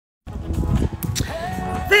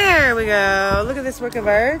There we go. Look at this work of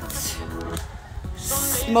art.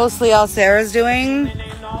 Mostly all Sarah's doing.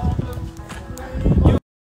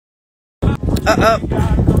 Uh-oh.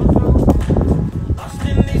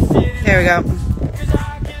 There we go.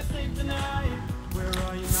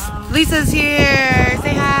 Lisa's here.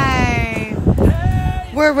 Say hi.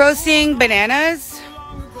 We're roasting bananas.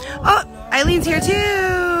 Oh, Eileen's here too.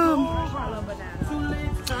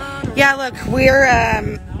 Yeah, look,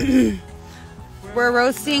 we're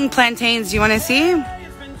roasting plantains. Do you want to see?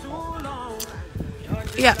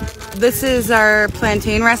 Yeah, this is our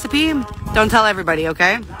plantain recipe. Don't tell everybody,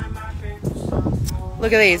 okay?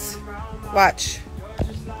 Look at these. Watch.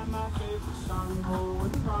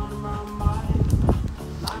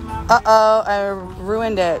 Uh-oh, I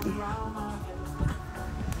ruined it.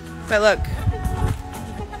 But look.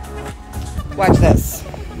 Watch this.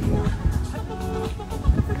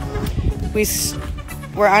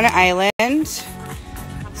 We're on an island.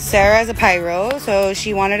 Sarah has a pyro, so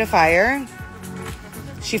she wanted a fire.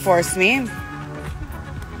 She forced me.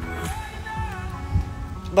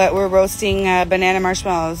 But we're roasting banana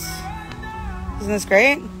marshmallows. Isn't this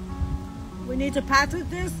great? We need to patent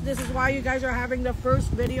this. This is why you guys are having the first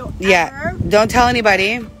video ever. Yeah, don't tell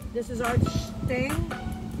anybody. This is our thing.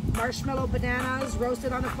 Marshmallow bananas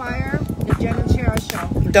roasted on the fire. The Jen and Shara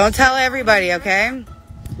show. Don't tell everybody, okay?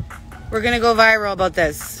 We're gonna go viral about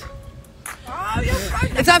this. Oh,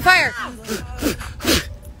 it's on fire.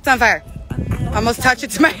 It's on fire. Almost touch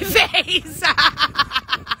it to my face.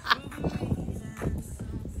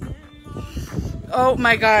 Oh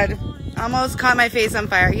my god. Almost caught my face on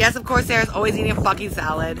fire. Yes, of course, Sarah's always eating a fucking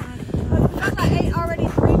salad. Because I ate already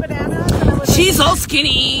 3 bananas. And I was She's so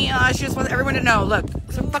skinny. She just wants everyone to know. Look,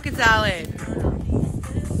 some fucking salad.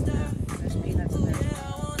 There's peanuts in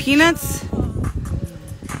there. Peanuts?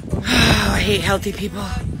 Oh, I hate healthy people.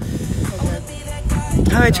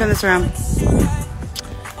 How do I turn this around?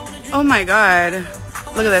 Oh my god.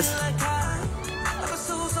 Look at this.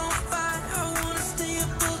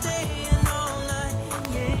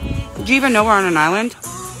 Do you even know we're on an island?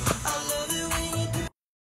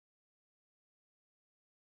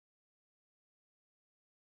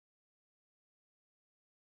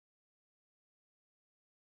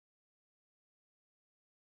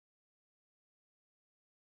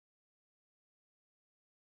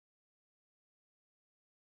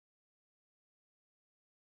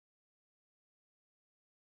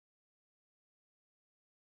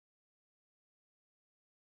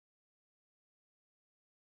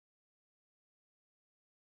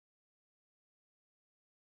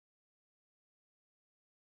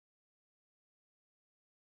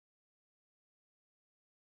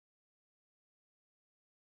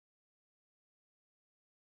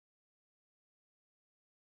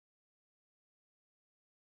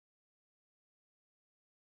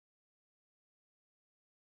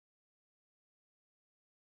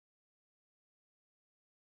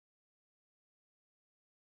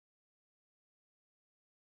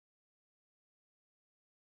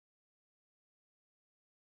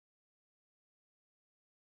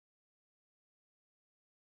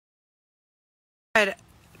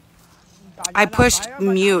 I pushed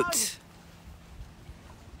mute.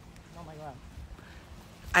 Oh my god.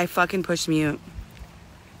 I fucking pushed mute. And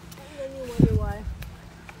then you wonder why.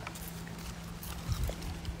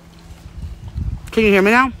 Can you hear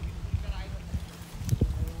me now?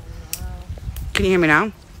 Can you hear me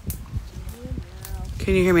now?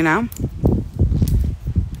 Can you hear me now?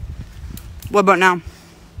 What about now?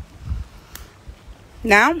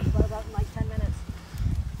 Now? What about in like 10 minutes?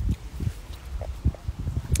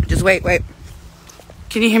 Just wait.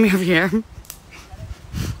 Can you hear me over here?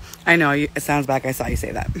 I know, it sounds back. I saw you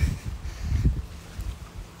say that.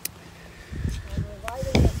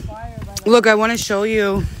 Look, I want to show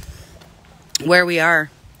you where we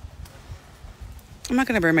are. I'm not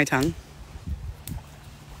going to burn my tongue.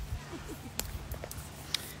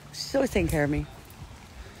 She's always taking care of me.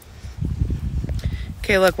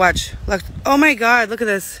 Okay, look, watch. Look. Oh my god, look at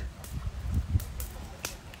this.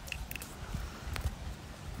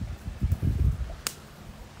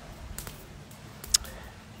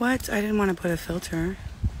 What? I didn't want to put a filter.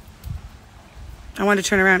 I wanted to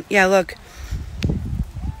turn around. Yeah, look.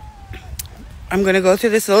 I'm going to go through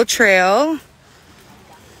this little trail.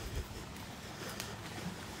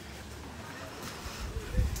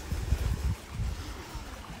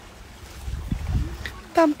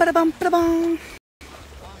 Bum, ba, bum, ba, bum.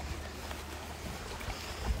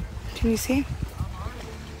 Can you see?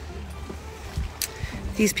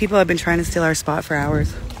 These people have been trying to steal our spot for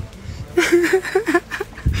hours.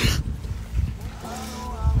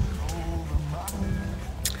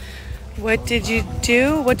 What did you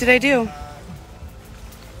do? What did I do?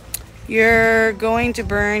 You're going to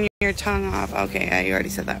burn your tongue off. Okay, yeah, you already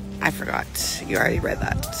said that. I forgot. You already read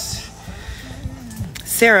that.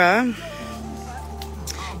 Sarah,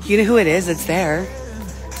 you know who it is? It's there.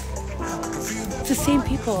 It's the same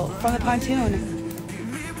people from the pontoon.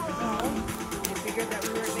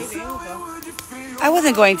 I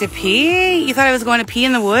wasn't going to pee. You thought I was going to pee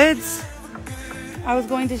in the woods? I was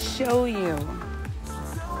going to show you.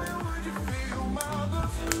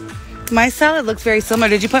 My salad looks very similar.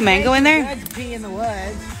 Did you put mango in there? Pee in the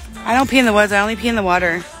woods. I don't pee in the woods. I only pee in the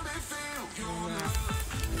water.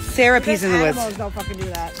 Sarah pees in the woods. Animals don't fucking do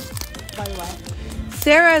that, by the way.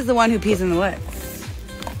 Sarah is the one who pees in the woods.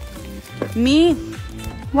 Me,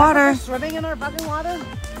 water. Swimming in our fucking water?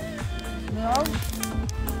 No.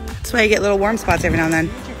 That's why I get little warm spots every now and then.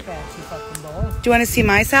 Do you want to see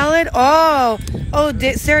my salad? Oh,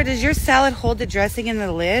 Sarah, does your salad hold the dressing in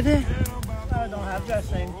the lid? I don't have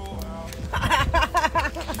dressing.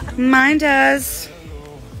 Mine does.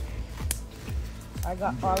 I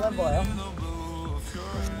got olive oil.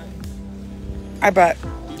 I brought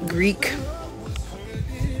Greek.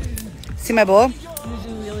 See my bowl?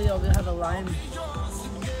 Usually really only have a lime.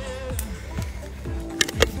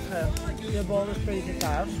 Your bowl is pretty good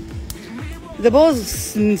size. The bowl's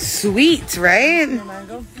sweet, right?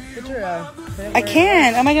 Mango. Put your, I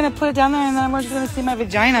can't. Am I going to put it down there and then I'm just going to see my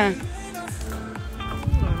vagina?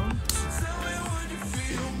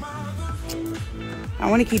 I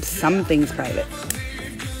want to keep some things private.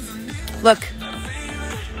 Look.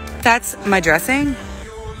 That's my dressing.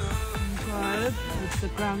 Good. It's the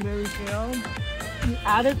cranberry peel. You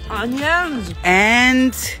added onions.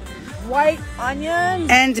 And white onions.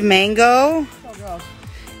 And mango. So gross.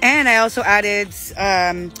 And I also added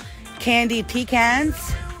candied pecans.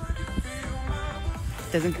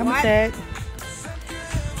 Doesn't come with it.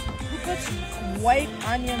 Who puts white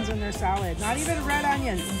onions in their salad? Not even red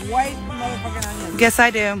onions. White motherfucking onions. Yes,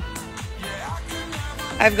 I do.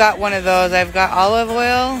 I've got one of those. I've got olive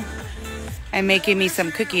oil. I'm making me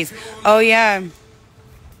some cookies. Oh, yeah.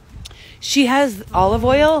 She has olive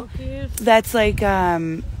oil that's like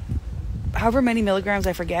however many milligrams,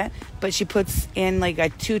 I forget. But she puts in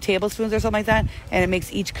like 2 tablespoons or something like that. And it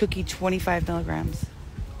makes each cookie 25 milligrams.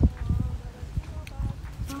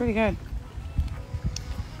 It's pretty good.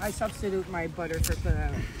 I substitute my butter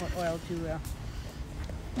for oil too.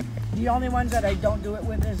 The only ones that I don't do it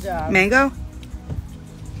with is mango?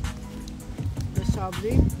 The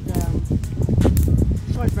sabzi,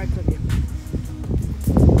 the shortbread cookie.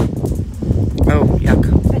 Oh, yuck.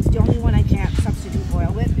 That's the only one I can't substitute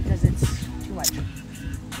oil with because it's too much.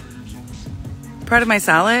 Part of my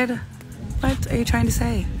salad? What are you trying to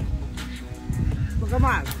say? Well, come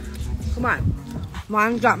on. Come on.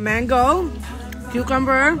 Mine's got mango,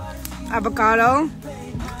 cucumber, avocado,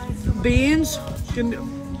 beans,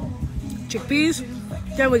 chickpeas.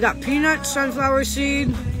 Then we got peanuts, sunflower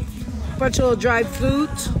seed, bunch of little dried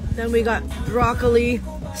fruits. Then we got broccoli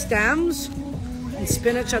stems and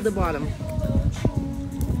spinach at the bottom.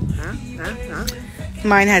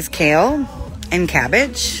 Mine has kale and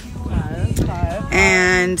cabbage.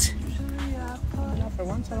 And for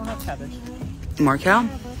once, I don't have cabbage. more kale.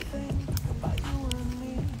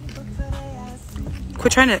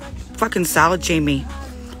 Quit trying to fucking salad shame me.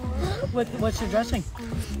 What's your dressing?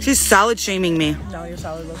 She's salad shaming me. No, your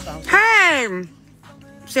salad looks sound. Hey!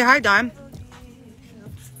 Say hi, Don.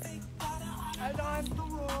 Hi, Dawn.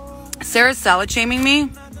 Sarah's salad shaming me.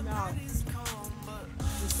 No.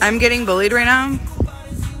 I'm getting bullied right now.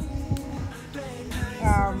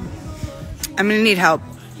 I'm gonna need help.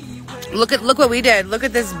 Look what we did. Look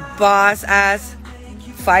at this boss ass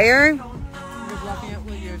fire. You're blocking it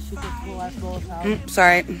with your super cool ass bowl of salad.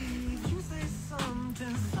 Sorry.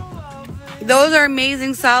 Those are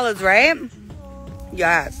amazing salads, right?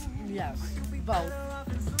 Yes. Yes, both.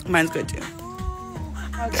 Mine's good too.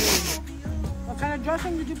 Okay. What kind of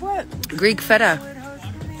dressing did you put? Greek feta.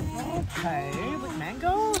 Okay, with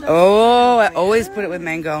mango? Oh, I always put it with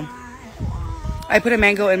mango. I put a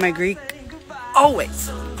mango in my Greek. Always.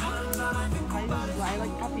 I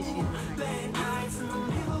like poppy seeds.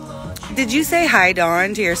 Did you say hi,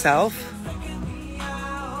 Dawn, to yourself?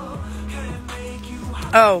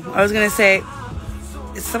 Oh, I was gonna say,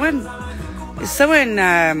 is someone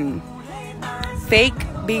fake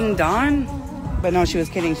being Dawn? But no, she was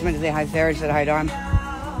kidding. She meant to say hi, Sarah. She said hi, Dawn.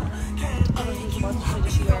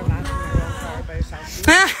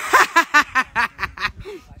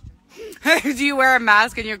 Do you wear a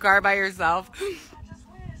mask in your car by yourself?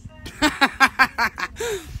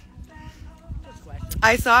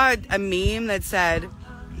 I saw a meme that said,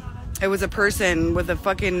 It was a person with a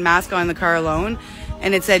fucking mask on in the car alone.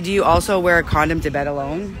 And it said, do you also wear a condom to bed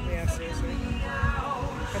alone? Yeah, seriously.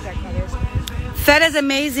 Cut that colors. Feta is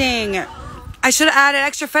amazing. I should have added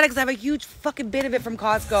extra feta because I have a huge fucking bit of it from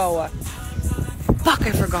Costco. Fuck,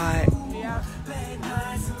 I forgot. Yeah.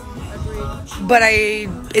 Agreed. But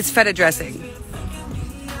it's feta dressing.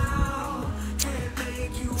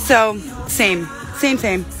 So, same.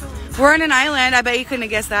 We're on an island. I bet you couldn't have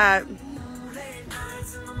guessed that.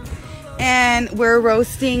 And we're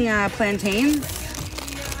roasting plantains.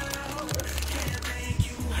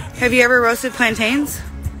 Have you ever roasted plantains?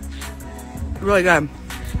 Really good.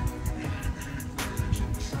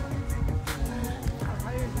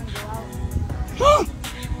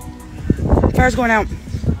 Fire's going out.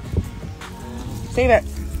 Save it.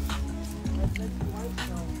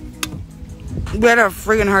 We had a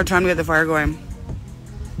friggin' hard time to get the fire going.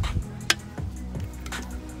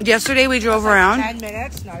 Yesterday we drove around 10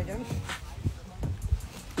 minutes, not even.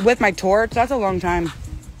 with my torch. That's a long time.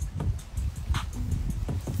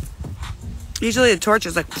 Usually the torch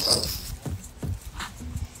is like...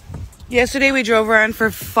 Yesterday we drove around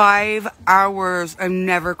for 5 hours. I've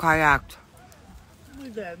never kayaked. We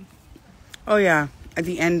did. Oh yeah, at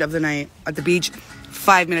the end of the night at the beach,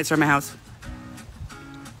 5 minutes from my house.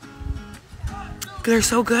 They're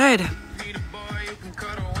so good.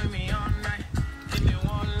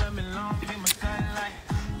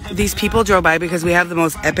 These people drove by because we have the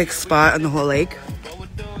most epic spot on the whole lake.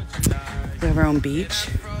 We have our own beach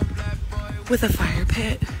with a fire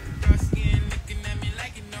pit.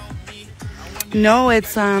 No,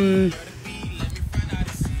 it's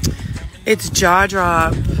Jaw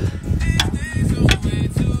Drop.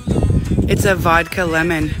 It's a vodka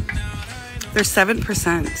lemon. They're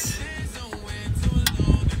 7%.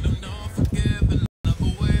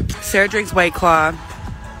 Sarah drinks White Claw.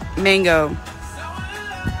 Mango.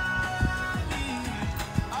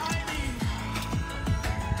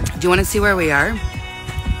 Do you want to see where we are?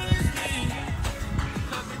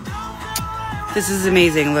 This is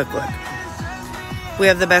amazing. Look. We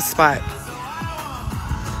have the best spot.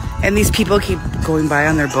 And these people keep going by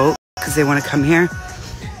on their boat because they want to come here.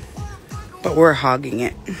 But we're hogging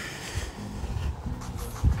it.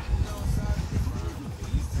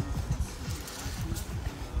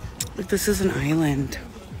 Look, this is an island.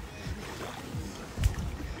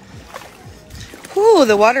 Ooh,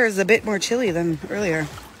 the water is a bit more chilly than earlier.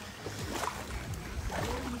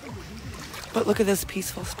 But look at this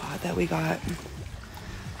peaceful spot that we got.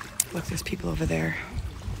 Look, there's people over there.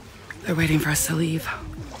 They're waiting for us to leave.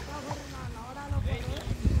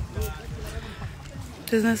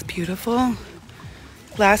 Isn't this beautiful?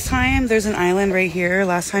 Last time, there's an island right here.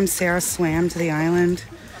 Last time Sarah swam to the island.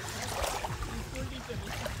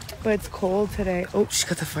 But it's cold today. Oh, she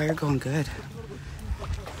got the fire going good.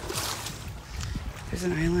 There's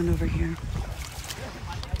an island over here.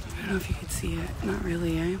 I don't know if you can see it. Not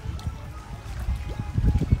really, eh?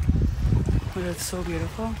 But it's so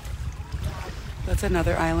beautiful. That's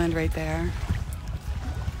another island right there.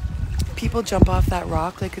 People jump off that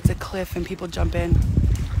rock like it's a cliff and people jump in.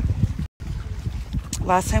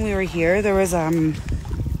 Last time we were here, there was a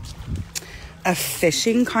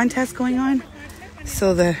fishing contest going on.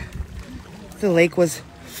 So the lake was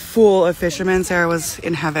full of fishermen. Sarah was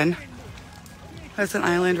in heaven. There's an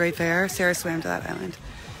island right there. Sarah swam to that island.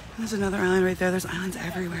 And there's another island right there. There's islands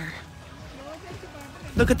everywhere.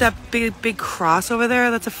 Look at that big cross over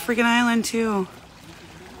there. That's a freaking island too.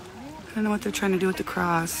 I don't know what they're trying to do with the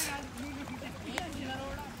cross.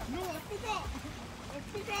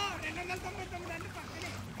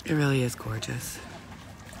 It really is gorgeous.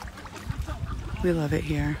 We love it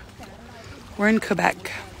here. We're in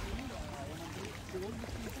Quebec.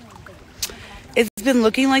 It's been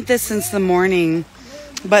looking like this since the morning,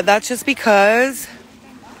 but that's just because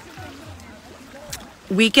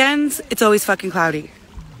weekends, it's always fucking cloudy.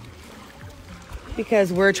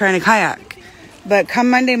 Because we're trying to kayak. But come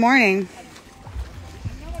Monday morning,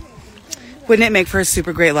 wouldn't it make for a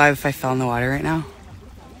super great live if I fell in the water right now?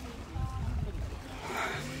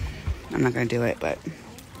 I'm not going to do it, but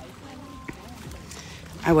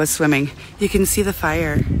I was swimming. You can see the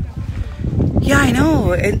fire. Yeah, I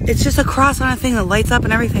know. It's just a cross on a thing that lights up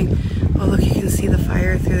and everything. Oh, look, you can see the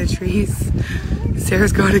fire through the trees.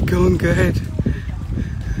 Sarah's got it going good.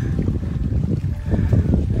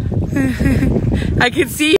 I can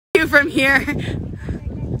see you from here.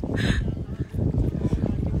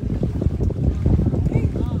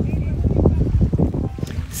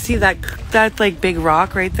 See that like big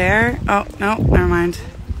rock right there? Oh, no, never mind.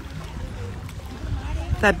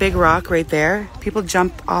 That big rock right there. People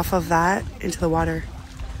jump off of that into the water.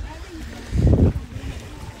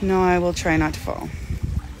 No, I will try not to fall.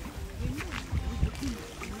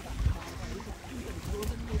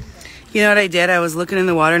 You know what I did? I was looking in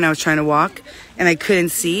the water and I was trying to walk and I couldn't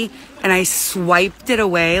see. And I swiped it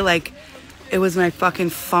away like it was my fucking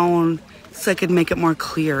phone so I could make it more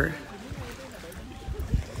clear.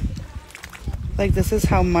 Like, this is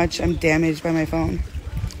how much I'm damaged by my phone.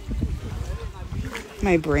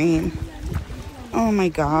 My brain. Oh my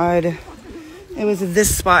God. It was in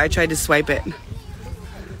this spot I tried to swipe it.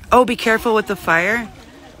 Oh, be careful with the fire.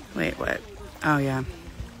 Wait, what? Oh, yeah.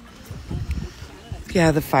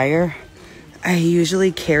 Yeah, the fire. I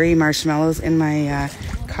usually carry marshmallows in my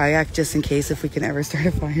kayak just in case if we can ever start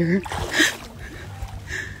a fire.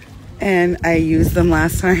 And I used them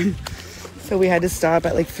last time. So we had to stop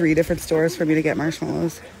at like 3 different stores for me to get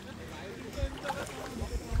marshmallows.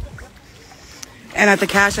 And at the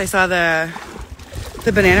cache, I saw the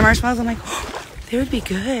banana marshmallows. I'm like, oh, they would be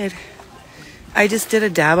good. I just did a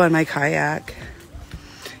dab on my kayak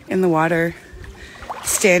in the water,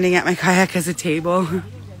 standing at my kayak as a table.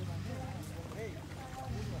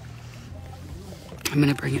 I'm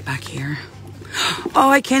gonna bring it back here. Oh,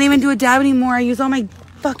 I can't even do a dab anymore. I use all my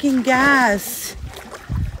fucking gas.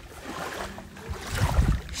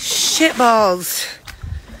 Shit balls.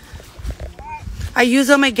 I use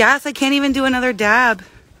all my gas. I can't even do another dab.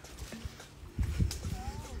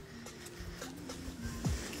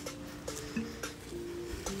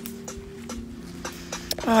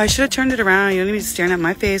 Oh, I should have turned it around. You don't need to be staring at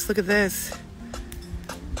my face. Look at this.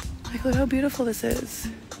 Like, look how beautiful this is.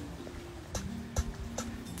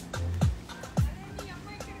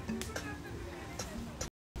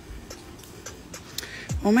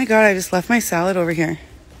 Oh my God, I just left my salad over here.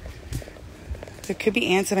 There could be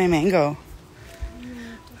ants in my mango.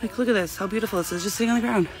 Like, look at this. How beautiful this is. Just sitting on the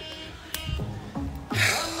ground.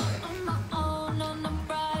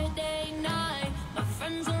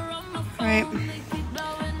 Right.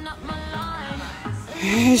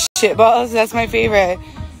 Shitballs, that's my favorite.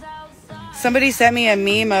 Somebody sent me a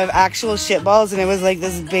meme of actual shitballs, and it was like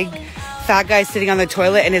this big fat guy sitting on the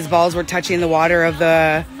toilet, and his balls were touching the water of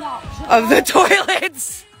the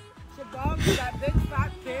toilets. Shitballs is that big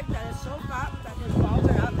fat pig that is so fat that his balls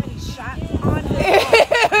are up, and he shot on his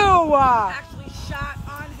balls. Ew! Actually shot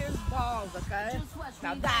on his balls, okay?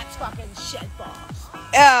 Now that's fucking shitballs.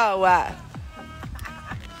 Ew!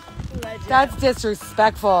 Legend. That's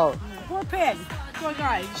disrespectful. Poor pig. Poor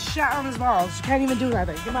guy. He shot on his balls. You can't even do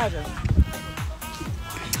nothing. Imagine.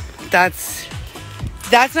 That's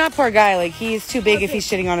not poor guy. Like, he's too big if he's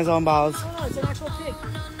shitting on his own balls. No, it's an actual pig.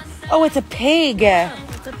 Oh, it's a pig. Yeah,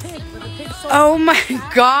 it's a pig. But the pig's so Oh my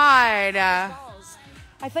God. balls.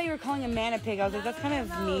 I thought you were calling a man a pig. I was like, that's kind of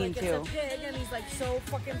No, mean like too. It's a pig, and he's like so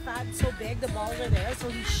fucking fat and so big, the balls are there, so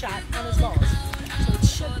he shot on his balls. So it's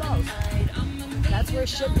shit balls. That's where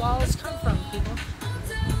shit balls come from, people.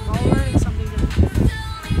 All learning something new.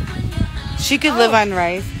 She could live on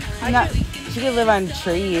rice. She could live on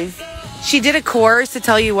trees. She did a course to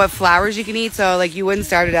tell you what flowers you can eat, so like you wouldn't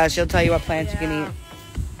start it out. She'll tell you what plants you can eat.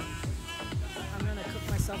 I'm gonna cook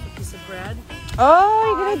myself a piece of bread. Oh,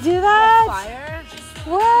 you're gonna do that? Fire.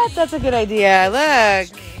 What? That's a good idea.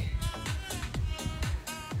 Look.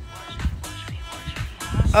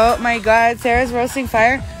 Oh my God, Sarah's roasting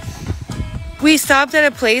fire. We stopped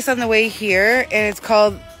at a place on the way here, and it's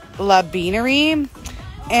called La Beanerie,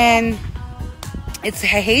 and it's a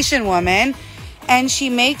Haitian woman, and she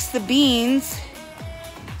makes the beans.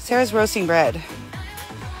 Sarah's roasting bread.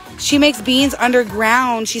 She makes beans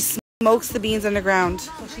underground. She smokes the beans underground.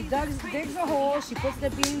 So she digs a hole, she puts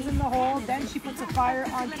the beans in the hole, then she puts a fire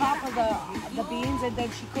on top of the beans, and then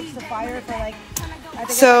she cooks the fire for like, I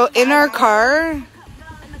think So it's like in our 5 hours. car,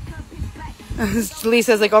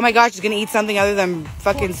 Lisa's like, oh my gosh, she's gonna eat something other than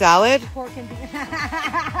fucking salad. Pork and beans.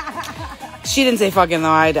 She didn't say fucking though.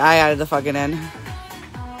 I added the fucking in.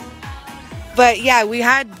 But yeah, we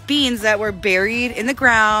had beans that were buried in the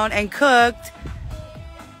ground and cooked.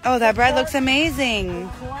 Oh, that bread looks amazing.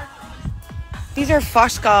 These are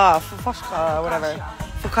focaccia, whatever.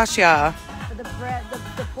 Focaccia. But the bread,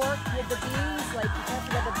 the pork with the beans, like you can't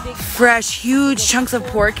forget the big Fresh, huge chunks of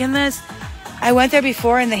pork in this. I went there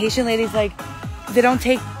before, and the Haitian lady's like, they don't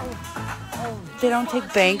take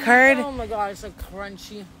bank card. Oh my God, it's like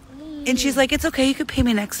crunchy. And she's like, it's okay, you could pay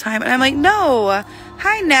me next time. And I'm like, no.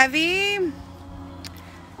 Hi, Nevi.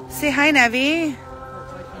 Say hi, Nevi.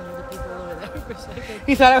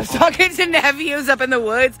 You thought I was talking to Nevi, who's up in the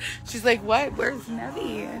woods. She's like, what? Where's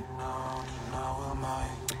Nevi?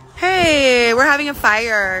 Hey, we're having a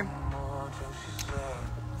fire.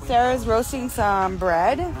 Sarah's roasting some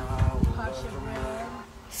bread.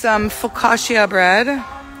 Some focaccia bread.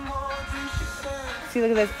 See,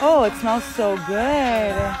 look at this. Oh, it smells so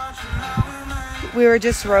good. We were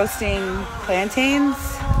just roasting plantains.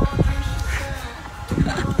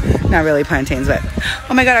 Not really plantains, but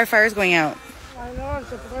oh my god, our fire's going out. I know, it's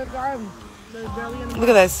the third time. There's barely any. Look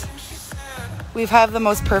at this. We've had the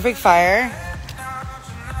most perfect fire.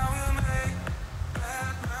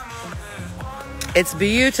 It's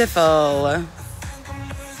beautiful.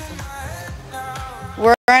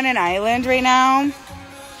 We're on an island right now.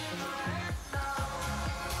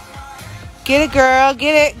 Get it, girl.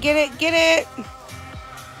 Get it, get it, get it.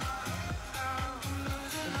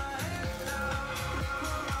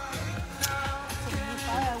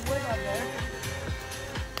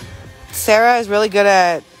 Sarah is really good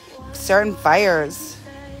at starting fires.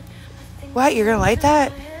 What? You're gonna light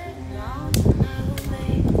that?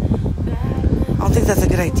 I don't think that's a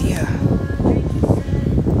good idea.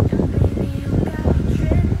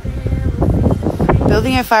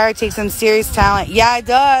 Building a fire takes some serious talent. Yeah, it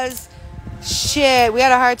does. Shit, we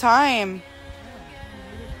had a hard time.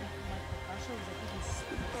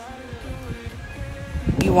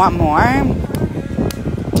 You want more?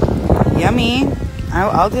 Yummy.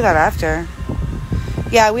 I'll do that after.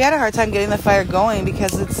 Yeah, we had a hard time getting the fire going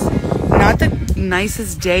because it's not the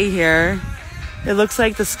nicest day here. It looks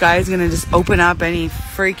like the sky is gonna just open up any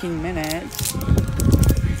freaking minute.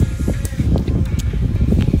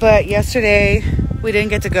 But yesterday, we didn't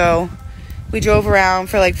get to go. We drove around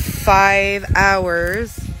for like 5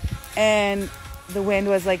 hours and the wind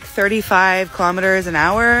was like 35 kilometers an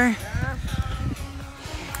hour.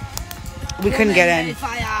 We couldn't get in.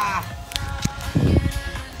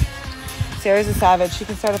 Sarah's a savage. She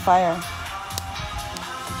can start a fire.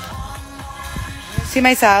 See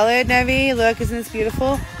my salad, Nevi? Look, isn't this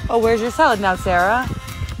beautiful? Oh, where's your salad now, Sarah?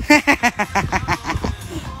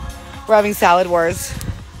 We're having salad wars.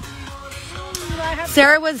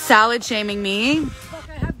 Sarah was salad shaming me. Look,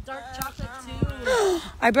 I have dark chocolate too.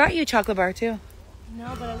 I brought you a chocolate bar too.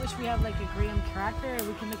 No, but I wish we had like a graham cracker.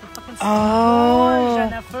 We can make a fucking Oh.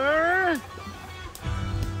 Jennifer.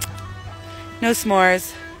 No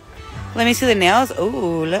s'mores. Let me see the nails.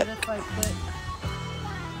 Ooh, look. What if I put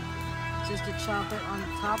just a chocolate on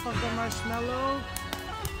top of the marshmallow?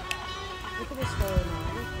 Look at this photo now.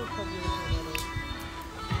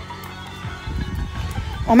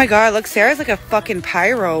 Oh my god, look, Sarah's like a fucking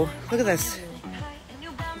pyro. Look at this.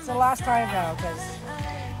 It's the last time now, because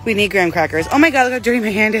We need graham crackers. Oh my god, look how dirty my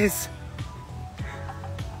hand is.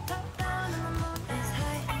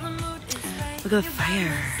 Look at the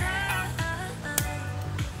fire.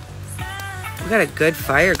 We got a good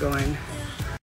fire going.